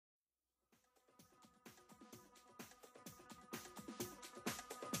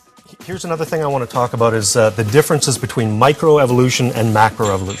Here's another thing I want to talk about is the differences between microevolution and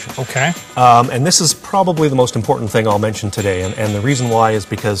macroevolution. Okay. And this is probably the most important thing I'll mention today, and the reason why is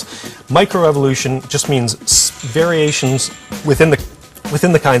because microevolution just means variations within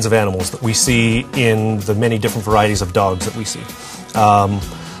the kinds of animals that we see in the many different varieties of dogs that we see.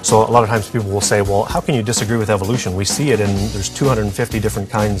 So a lot of times people will say, well, how can you disagree with evolution? We see it, and there's 250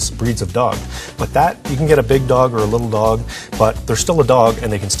 different breeds of dog. But that, you can get a big dog or a little dog, but they're still a dog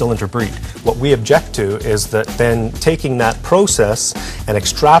and they can still interbreed. What we object to is that then taking that process and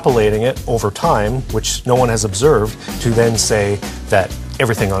extrapolating it over time, which no one has observed, to then say that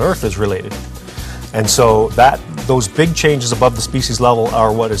everything on Earth is related. And so those big changes above the species level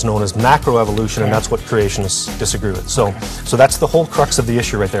are what is known as macroevolution, and that's what creationists disagree with. So that's the whole crux of the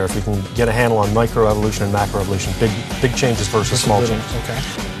issue right there. If we can get a handle on microevolution and macroevolution, big changes versus small changes.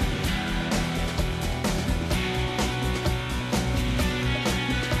 Okay.